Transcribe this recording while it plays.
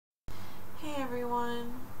Hey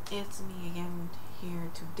everyone, it's me again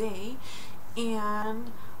here today,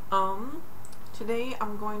 and today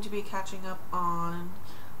I'm going to be catching up on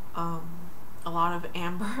a lot of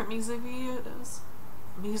Amber music videos.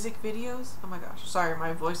 Oh my gosh, sorry,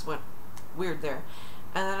 my voice went weird there.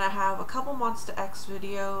 And then I have a couple Monster X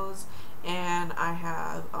videos, and I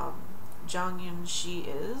have a-nyan-da she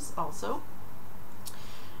is also.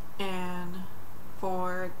 And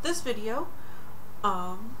for this video,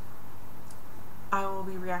 I will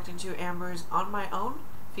be reacting to Amber's On My Own,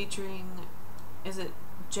 featuring, is it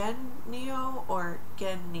Gen Neo or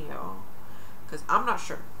Gen Neo? Because I'm not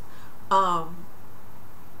sure.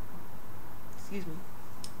 Excuse me.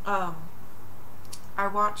 I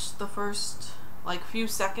watched the first few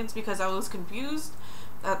seconds because I was confused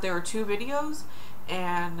that there were two videos,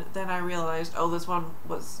 and then I realized, oh, this one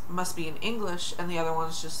must be in English and the other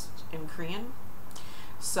one's just in Korean.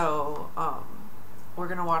 So we're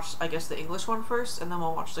gonna watch, I guess, the English one first, and then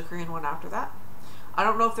we'll watch the Korean one after that. I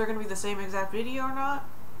don't know if they're gonna be the same exact video or not.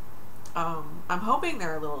 I'm hoping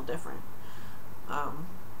they're a little different,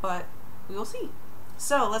 but we will see.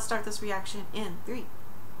 So let's start this reaction in 3,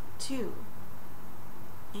 2,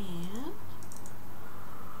 and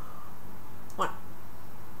 1.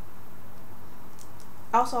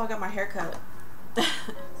 Also, I got my hair cut,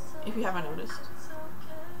 if you haven't noticed.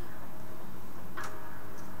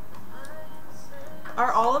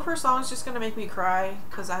 Are all of her songs just gonna make me cry?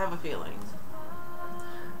 Because I have a feeling.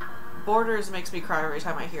 Borders makes me cry every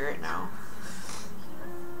time I hear it now.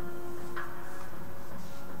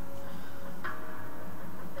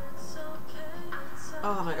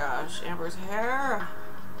 Oh my gosh, Amber's hair.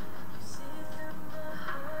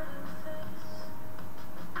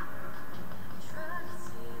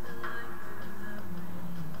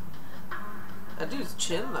 That dude's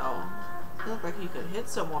chin though. He looked like he could hit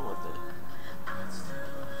someone with it.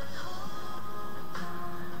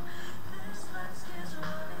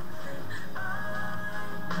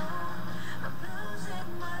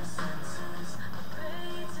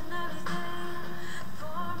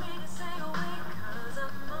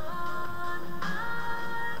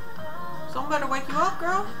 Someone better wake you up,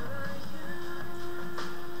 girl.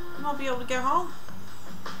 You won't be able to get home.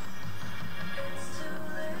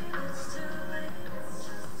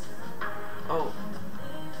 Oh.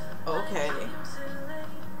 Okay.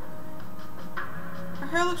 Her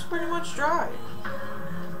hair looks pretty much dry.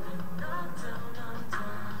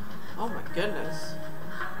 Oh my goodness.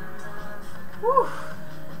 Whew.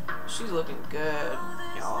 She's looking good,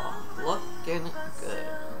 y'all. Looking good.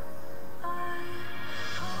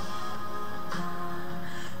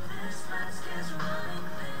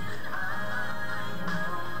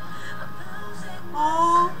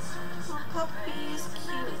 Oh, the puppy's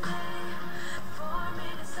cute.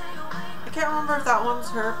 I can't remember if that one's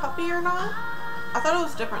her puppy or not. I thought it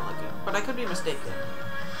was different looking, but I could be mistaken.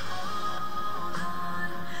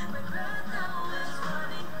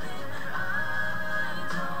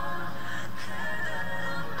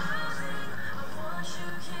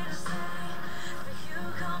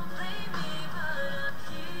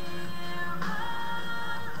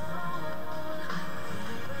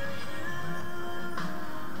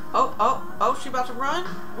 Oh, she about to run?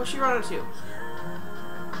 Where's she running to?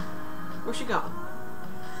 Where's she going?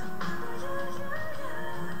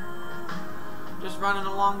 Just running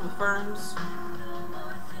along the ferns.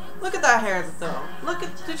 Look at that hair though.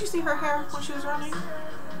 Did you see her hair when she was running?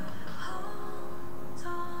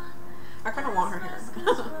 I kind of want her hair.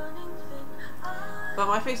 But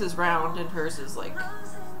my face is round and hers is like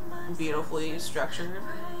beautifully structured.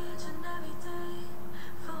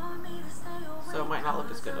 So it might not look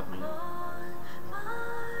as good on me.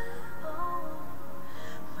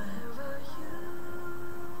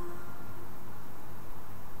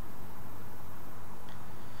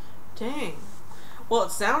 Dang. Well,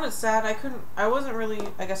 it sounded sad. I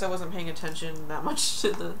guess I wasn't paying attention that much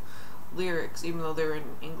to the lyrics, even though they were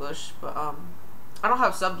in English. But, I don't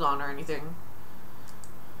have subs on or anything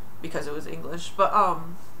because it was English. But,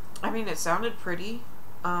 I mean, it sounded pretty.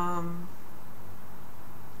 I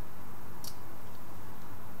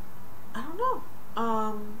don't know.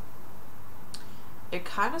 It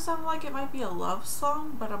kind of sounded like it might be a love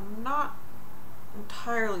song, but I'm not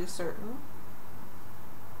entirely certain.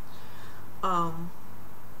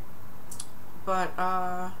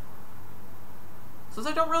 Since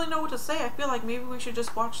I don't really know what to say, I feel like maybe we should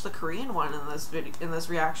just watch the Korean one in this video, in this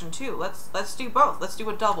reaction too. Let's do both. Let's do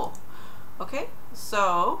a double. Okay?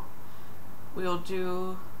 So we'll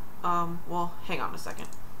do well, hang on a second.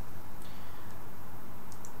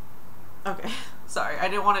 Okay. Sorry, I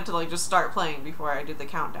didn't want it to like just start playing before I did the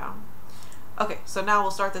countdown. Okay, so now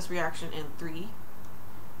we'll start this reaction in 3,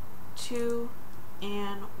 2,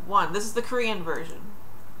 and 1. This is the Korean version.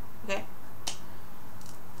 Okay?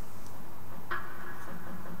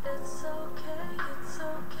 It's okay, it's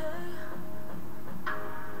okay.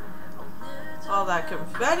 All that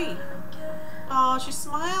confetti. Oh, she's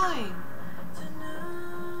smiling.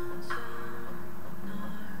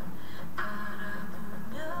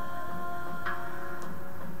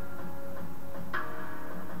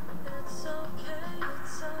 It's okay,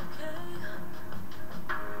 it's okay.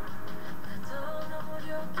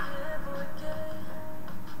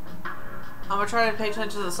 I'm gonna try to pay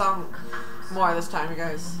attention to the song more this time, you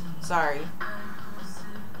guys. Sorry.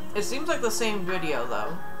 It seems like the same video,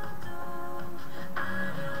 though.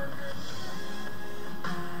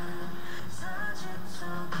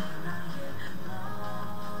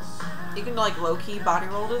 You can, like, low-key body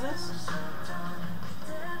roll to this?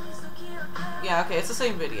 Yeah, okay, it's the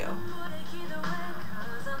same video.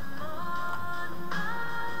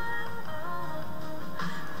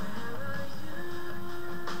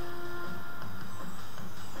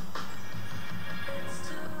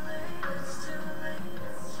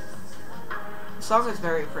 The song is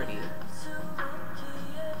very pretty.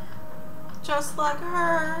 Just like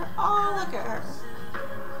her. Oh, look at her.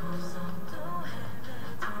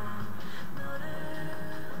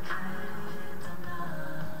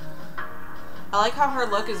 I like how her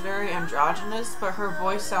look is very androgynous, but her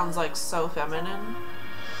voice sounds like so feminine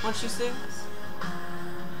when she sings.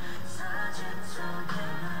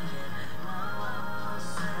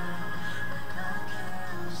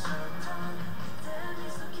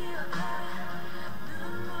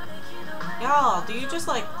 Y'all, do you just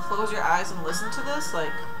like close your eyes and listen to this? Like,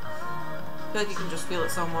 I feel like you can just feel it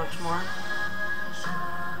so much more.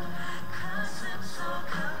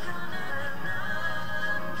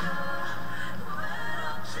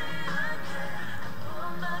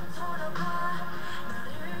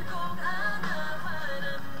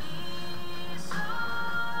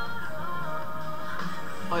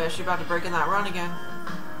 Oh yeah, she's about to break in that run again.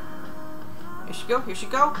 Here she go, here she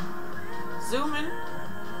go. Zooming.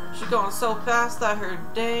 She's going so fast that her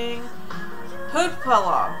dang hood fell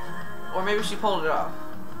off. Or maybe she pulled it off.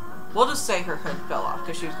 We'll just say her hood fell off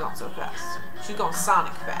because she was going so fast. She's going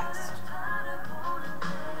Sonic fast.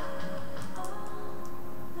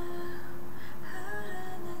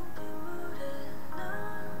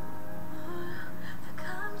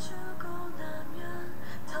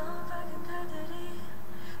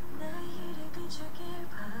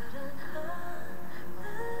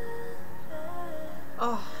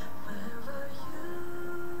 Oh.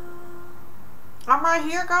 I'm right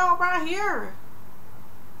here, girl. I'm right here.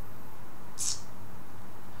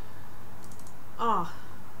 Oh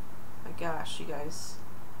my gosh, you guys.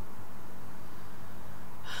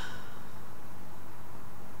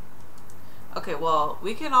 Okay, well,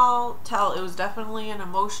 we can all tell it was definitely an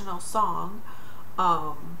emotional song.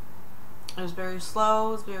 It was very slow,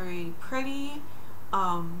 it was very pretty.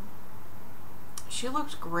 She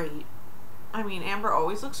looked great. I mean, Amber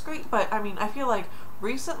always looks great, but I mean, I feel like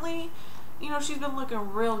recently, you know, she's been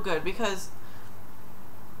looking real good because,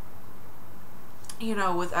 you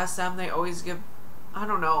know, with SM, they always give, I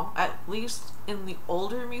don't know, at least in the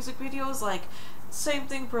older music videos, like, same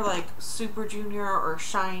thing for, like, Super Junior or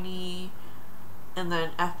Shiny, and then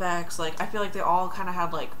FX, like, I feel like they all kind of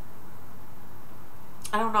had, like,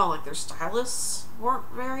 I don't know, like, their stylists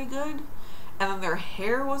weren't very good, and then their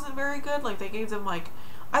hair wasn't very good, like, they gave them, like,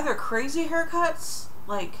 either crazy haircuts,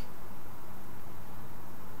 like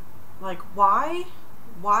why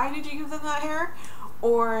did you give them that hair?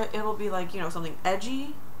 Or it'll be like, you know, something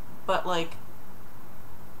edgy, but like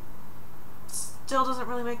still doesn't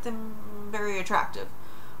really make them very attractive,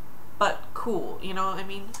 but cool, you know what I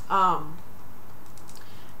mean?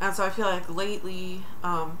 And so I feel like lately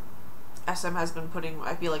SM has been putting,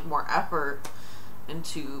 I feel like, more effort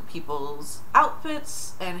into people's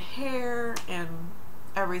outfits and hair and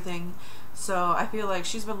everything, so I feel like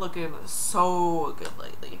she's been looking so good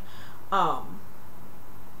lately. I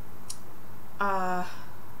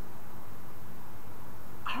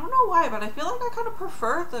don't know why, but I feel like I kind of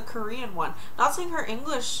prefer the Korean one. Not saying her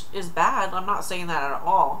English is bad, I'm not saying that at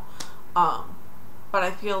all, but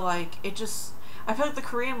I feel like it just, I feel like the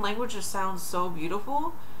Korean language just sounds so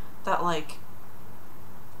beautiful that, like,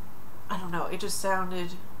 I don't know, it just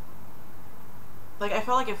sounded like, I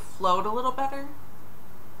felt like it flowed a little better.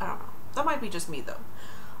 I don't know. That might be just me, though.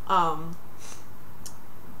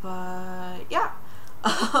 But yeah.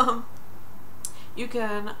 You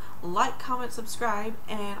can like, comment, subscribe,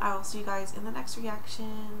 and I will see you guys in the next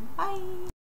reaction. Bye!